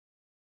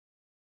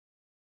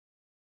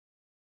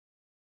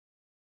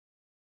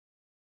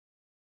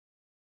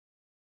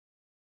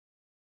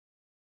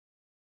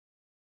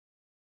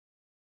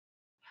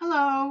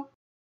Hello.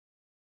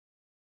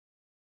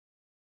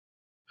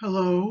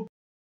 Hello.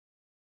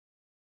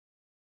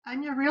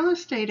 I'm your real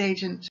estate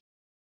agent.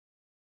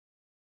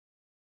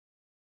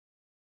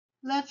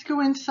 Let's go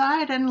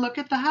inside and look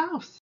at the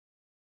house.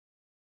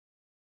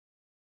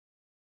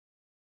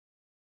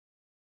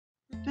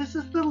 This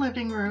is the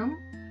living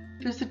room.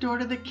 There's a door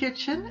to the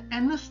kitchen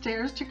and the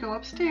stairs to go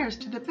upstairs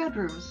to the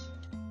bedrooms.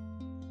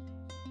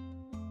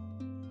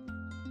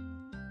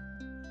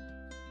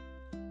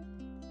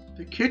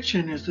 The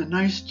kitchen is a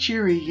nice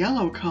cheery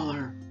yellow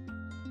color.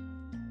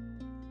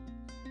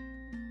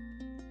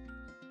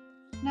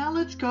 Now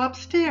let's go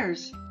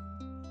upstairs.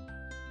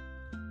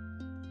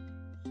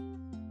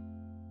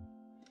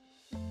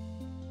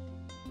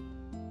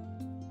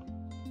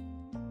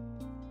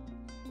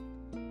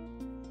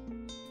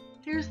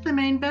 Here's the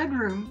main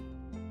bedroom.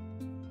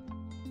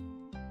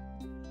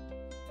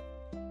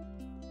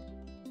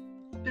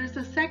 There's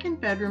a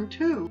second bedroom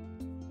too.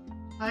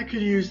 I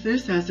could use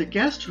this as a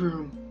guest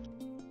room.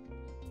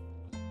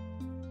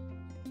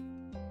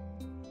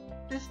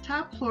 This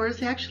top floor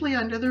is actually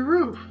under the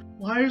roof.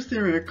 Why is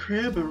there a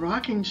crib, a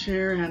rocking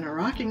chair, and a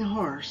rocking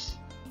horse?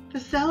 The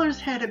sellers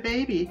had a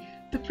baby.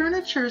 The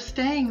furniture is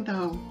staying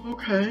though.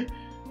 Okay,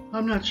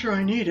 I'm not sure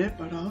I need it,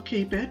 but I'll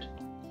keep it.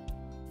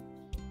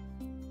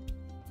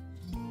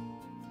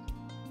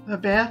 The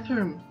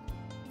bathroom.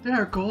 There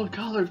are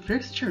gold-colored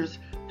fixtures.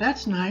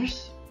 That's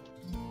nice.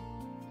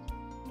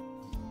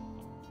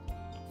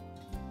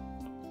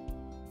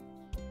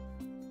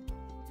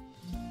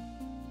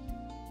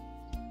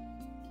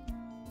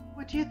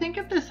 What do you think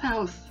of this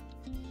house?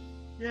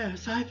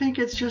 Yes, I think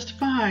it's just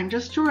fine,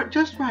 just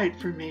right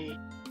for me.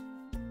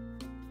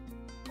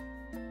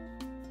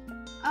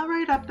 I'll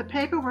write up the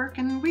paperwork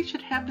and we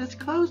should have this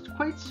closed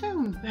quite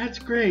soon. That's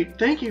great.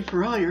 Thank you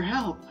for all your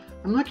help.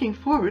 I'm looking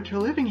forward to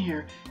living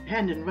here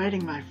and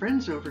inviting my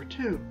friends over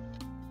too.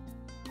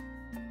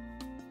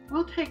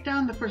 We'll take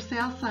down the for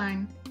sale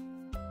sign.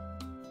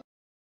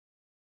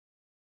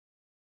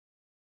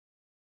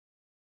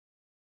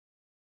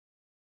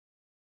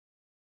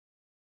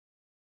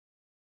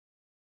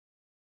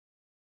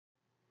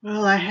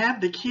 Well, I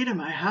have the key to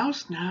my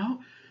house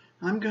now.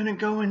 I'm gonna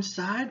go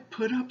inside,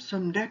 put up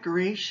some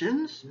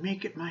decorations,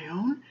 make it my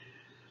own,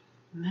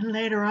 and then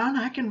later on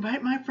I can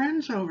invite my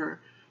friends over.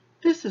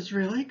 This is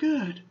really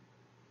good.